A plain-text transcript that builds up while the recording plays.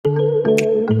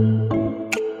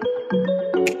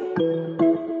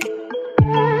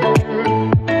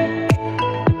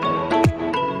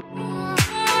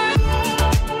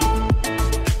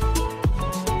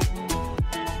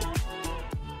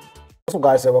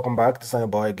Guys, welcome back. This is your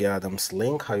boy Adam's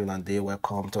Link. How you doing today?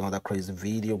 Welcome to another crazy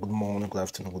video. Good morning, good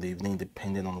afternoon, good evening,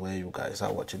 depending on where you guys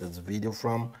are watching this video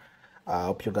from. I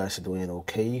hope you guys are doing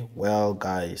okay. Well,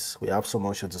 guys, we have so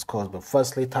much to discuss, but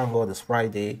firstly, thank God it's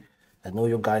Friday. I know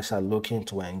you guys are looking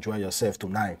to enjoy yourself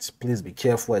tonight. Please be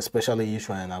careful, especially if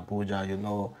you're in Abuja. You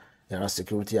know there are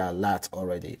security alerts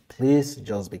already. Please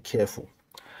just be careful.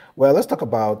 Well, let's talk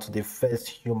about the first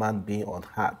human being on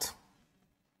earth.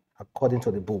 According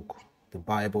to the book, the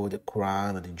Bible, the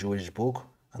Quran, and the Jewish book,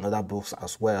 and other books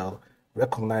as well,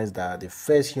 recognize that the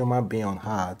first human being on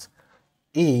earth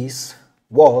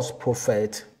was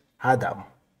Prophet Adam,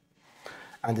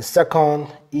 and the second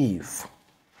Eve.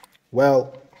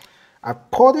 Well,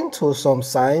 according to some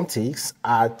scientists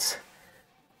at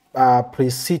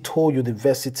Princeton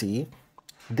University,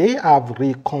 they have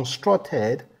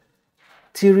reconstructed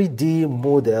 3D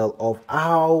model of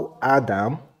how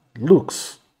Adam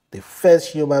looks, the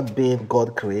first human being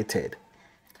God created.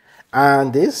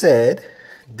 And they said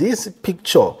this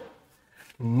picture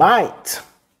might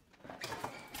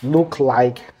look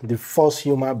like the first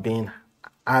human being,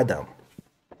 Adam.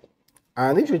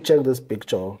 And if you check this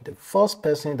picture, the first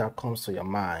person that comes to your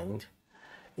mind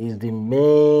is the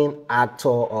main actor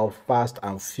of Fast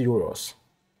and Furious,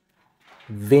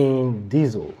 Vin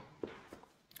Diesel.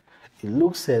 It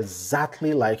looks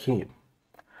exactly like him.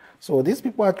 So these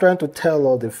people are trying to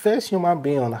tell us the first human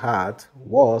being on earth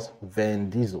was Vin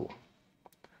Diesel.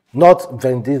 Not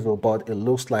Vin Diesel, but it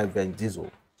looks like Vin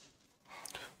Diesel.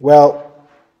 Well,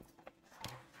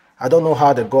 I don't know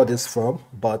how they got this from,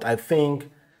 but I think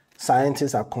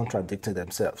scientists are contradicting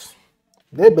themselves.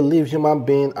 They believe human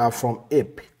beings are from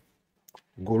ape,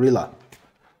 gorilla,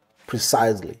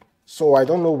 precisely. So I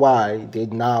don't know why they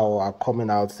now are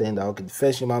coming out saying that, okay, the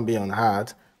first human being on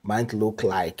earth might look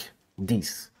like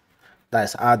this.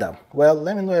 That's Adam. Well,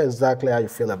 let me know exactly how you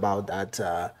feel about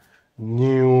that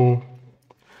new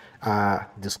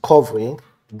discovery.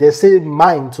 They say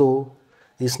mine too.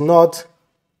 It's not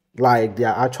like they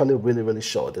are actually really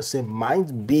sure. They say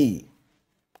might be.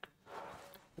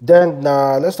 Then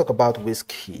let's talk about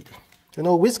Wizkid. You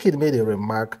know, Wizkid made a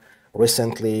remark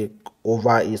recently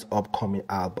over his upcoming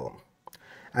album.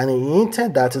 And he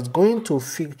hinted that it's going to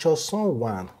feature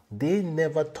someone they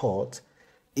never thought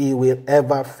he will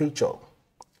ever feature.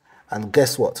 And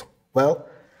guess what? Well,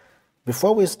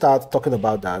 before we start talking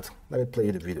about that, let me play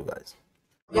you the video, guys.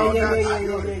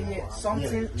 Yeah.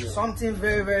 Something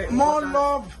very more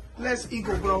love, less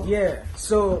ego, bro. Yeah.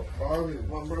 So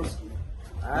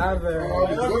I have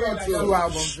two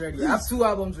albums ready. I have two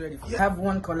albums ready. I have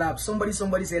one collab. Somebody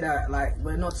said that, like,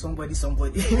 well, not somebody.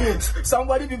 Somebody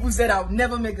people said I'll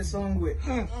never make a song with.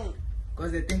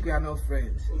 Because they think we are not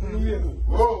friends. We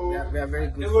are very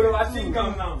good friends.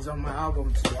 It's on my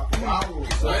album too. Yeah.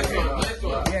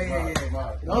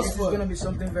 This is going to be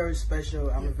something very special.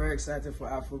 I'm very excited for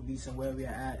Afrobeats and where we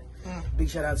are at. Big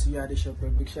shout out to you,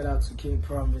 Adeshopper. Big shout out to King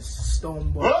Promise,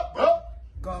 Stoneball,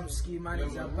 Gomski,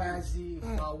 Manager Bazzi,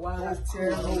 Wala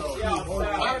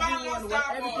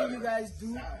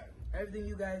everything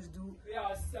you guys do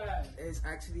is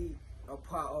actually a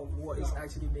part of what is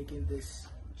actually making this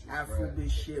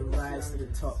Afrobeat shit rise to the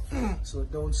top. So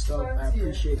don't stop. I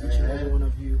appreciate each and every one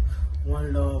of you.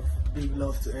 One love, big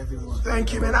love to everyone.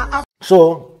 Thank you, man.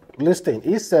 So listen,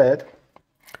 he said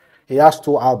he has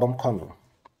 2 albums coming,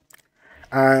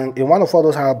 and in one of all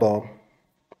those albums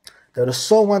there is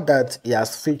someone that he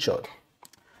has featured,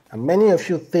 and many of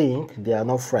you think they are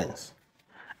not friends,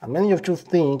 and many of you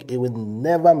think he will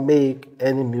never make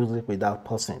any music with that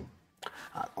person.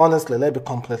 Honestly, let's be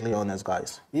completely honest,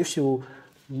 guys. If you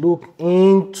look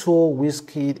into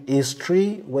Wizkid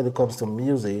history when it comes to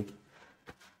music,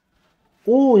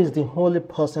 who is the only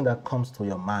person that comes to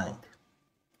your mind?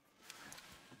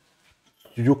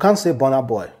 You can't say Burna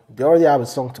Boy. They already have a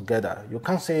song together. You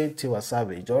can't say Tiwa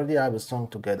Savage. They already have a song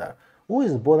together. Who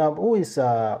is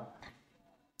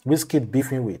Wizkid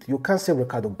beefing with? You can't say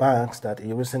Ricardo Banks that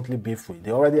he recently beefed with.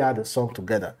 They already had a song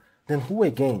together. Then who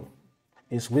again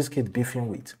is Wizkid beefing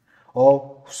with?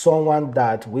 Or someone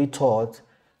that we thought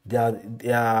their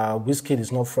Wizkid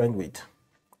is not friend with?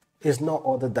 It's not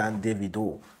other than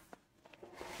Davido.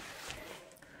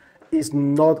 It's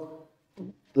not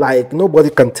like nobody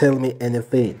can tell me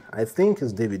anything. I think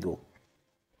it's Davido.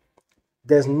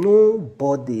 There's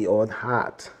nobody on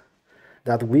earth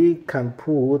that we can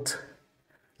put,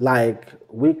 like,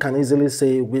 we can easily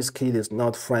say Wizkid is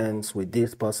not friends with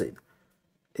this person.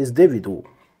 It's Davido.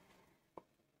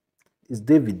 It's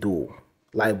Davido.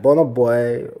 Like Burna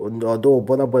Boy, although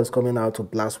Burna Boy is coming out to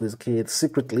blast Wizkid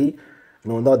secretly,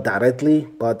 no, not directly,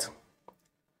 but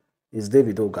it's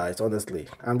Davido, guys. Honestly,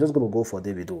 I'm just gonna go for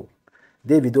Davido.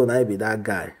 Davido na be that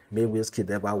guy may Wizkid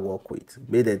ever work with.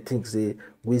 May they think say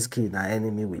Wizkid na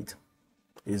enemy with.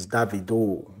 It's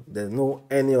Davido. There's no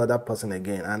any other person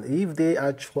again. And if they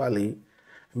actually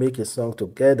make a song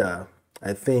together,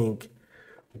 I think,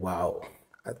 wow,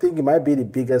 I think it might be the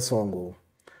biggest song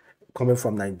coming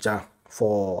from Nigeria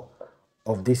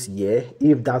of this year.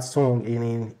 If that song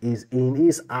is in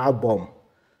his album,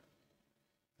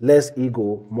 Less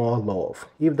Ego, More Love.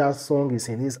 If that song is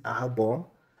in his album,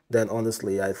 then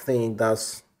honestly, I think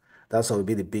that's will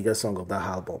be the biggest song of that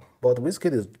album. But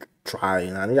Wizkid is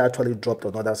trying, and he actually dropped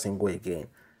another single again,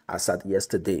 as at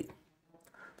yesterday.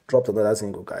 Dropped another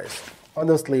single, guys.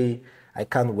 Honestly, I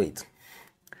can't wait.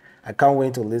 I can't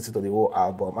wait to listen to the whole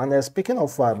album. And then speaking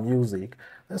of music,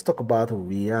 let's talk about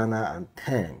Rihanna and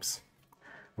Tems.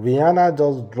 Rihanna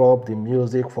just dropped the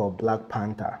music for Black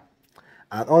Panther.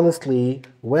 And honestly,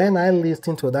 when I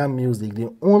listen to that music,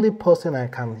 the only person I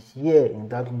can hear in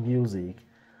that music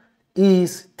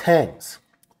is Tems.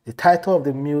 The title of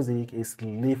the music is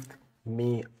Lift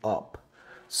Me Up.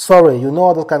 Sorry, you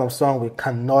know those kind of song, we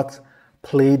cannot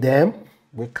play them.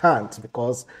 We can't,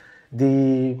 because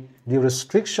the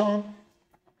restriction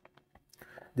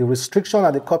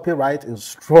and the copyright is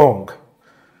strong.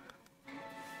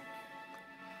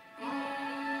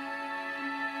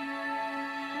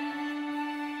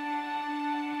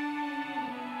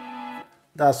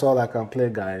 That's all I can play,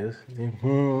 guys.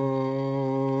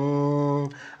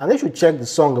 And if you check the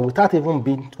song without even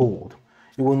being told,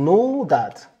 you will know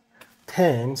that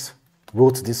Tems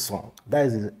wrote this song. That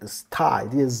is the style,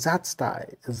 the exact style.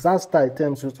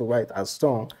 Tems used to write a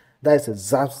song. That is the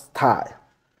exact style.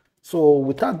 So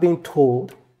without being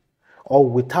told, or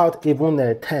without even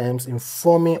Tems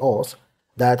informing us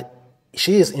that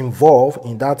she is involved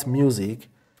in that music,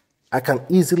 I can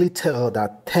easily tell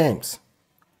that Tems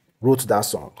wrote that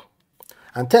song.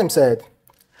 And Tems said,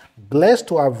 "Blessed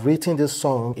to have written this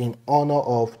song in honor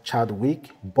of Chadwick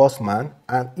Boseman,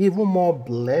 and even more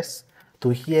blessed to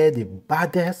hear the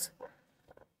baddest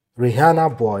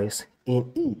Rihanna voice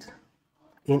in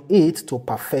it to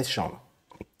perfection."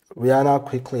 Rihanna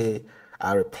quickly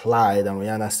replied, and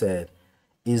Rihanna said,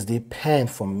 "Is the pen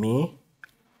for me?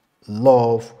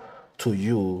 Love to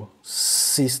you,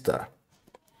 sister."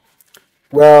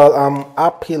 Well, I'm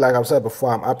happy, like I've said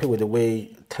before, I'm happy with the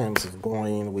way Tems is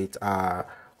going with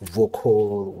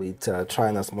vocal, with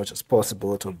trying as much as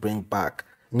possible to bring back,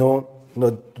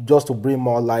 just to bring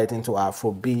more light into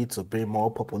Afrobeat, to bring more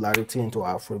popularity into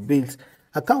Afrobeat.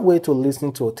 I can't wait to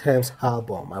listen to Tems'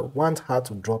 album. I want her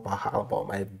to drop her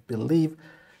album. I believe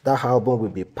that album will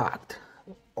be packed.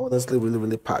 Honestly, really,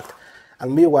 really packed.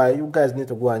 And meanwhile, you guys need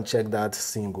to go and check that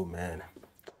single, man.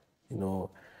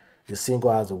 The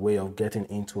single has a way of getting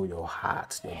into your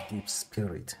heart, your deep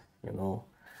spirit,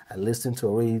 I listen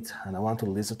to it, and I want to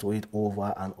listen to it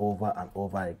over and over and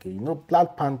over again.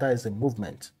 Black Panther is a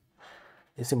movement.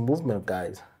 It's a movement,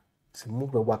 guys. It's a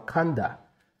movement. Wakanda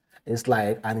is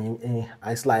like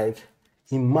it's like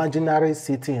imaginary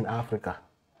city in Africa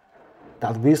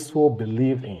that we so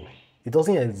believe in. It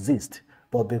doesn't exist,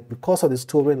 but because of the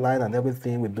storyline and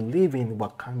everything, we believe in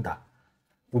Wakanda.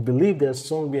 We believe there's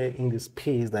somewhere in the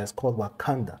space that is called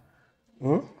Wakanda.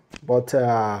 But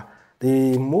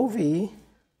the movie,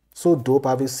 so dope.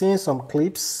 I've been seeing some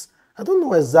clips. I don't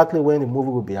know exactly when the movie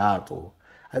will be out.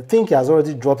 I think it has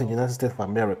already dropped in the United States of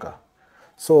America.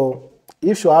 So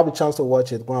if you have a chance to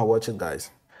watch it, go and watch it, guys.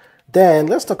 Then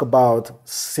let's talk about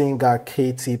singer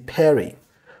Katy Perry.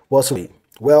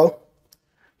 Well,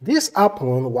 this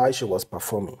happened while she was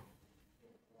performing.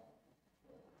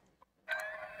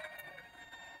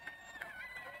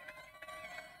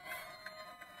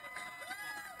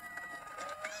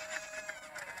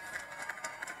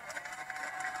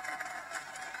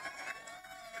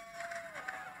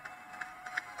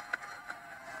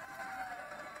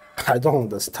 I don't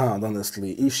understand,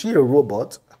 honestly. Is she a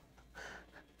robot?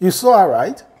 You saw her,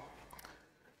 right?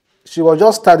 She was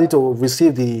just starting to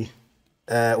receive the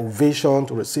ovation,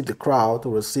 to receive the crowd, to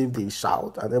receive the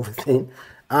shout and everything.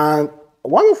 And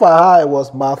one of her eye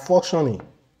was malfunctioning.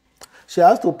 She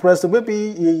has to press it.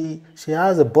 Maybe she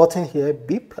has a button here,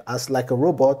 beep, as like a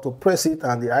robot, to press it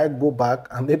and the eye go back.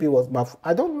 And maybe it was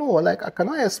I don't know. Like, I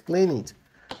cannot explain it.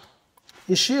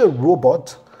 Is she a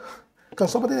robot? Can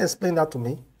somebody explain that to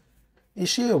me? Is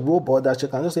she a robot that she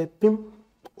can just say, pim,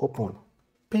 open,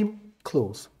 pim,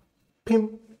 close,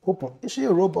 pim, open? Is she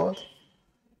a robot?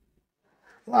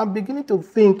 Well, I'm beginning to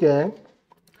think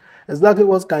exactly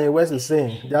what Kanye West is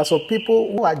saying. There are some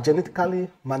people who are genetically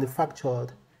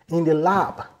manufactured in the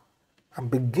lab. I'm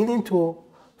beginning to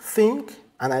think,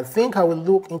 and I think I will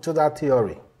look into that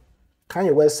theory.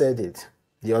 Kanye West said it.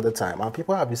 the other time, and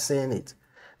people have been saying it,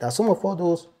 that some of all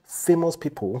those famous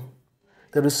people,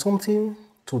 there is something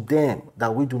to them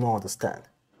that we do not understand.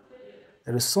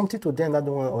 There is something to them that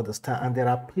they don't understand, and there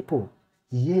are people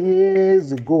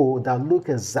years ago that look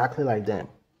exactly like them.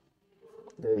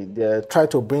 They try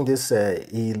to bring this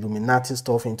Illuminati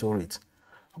stuff into it.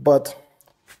 But,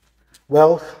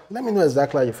 well, let me know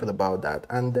exactly how you feel about that.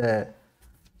 And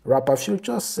rapper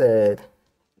Future said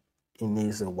he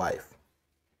needs a wife.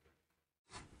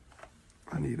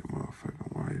 I need a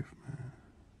motherfucking wife, man,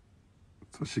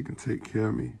 so she can take care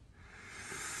of me.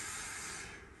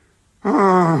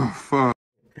 Oh, fuck.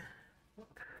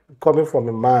 Coming from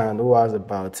a man who has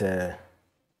about 8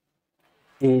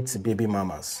 baby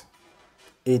mamas,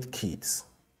 8 kids,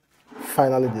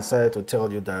 finally decided to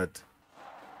tell you that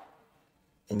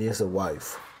he needs a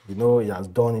wife. You know, he has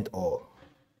done it all.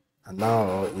 And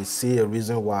now he see a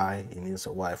reason why he needs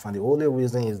a wife. And the only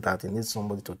reason is that he needs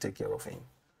somebody to take care of him.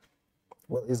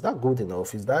 Well, is that good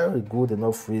enough? Is that a good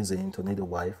enough reason to need a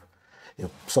wife?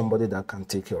 Somebody that can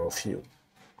take care of you.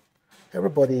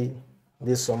 Everybody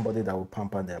needs somebody that will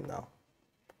pamper them now.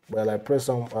 Well, I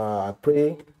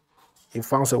pray he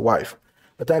finds a wife.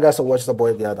 But thank you guys for watching the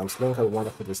boy, the Adams Link. Have a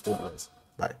wonderful day. Stay blessed.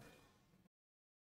 Bye.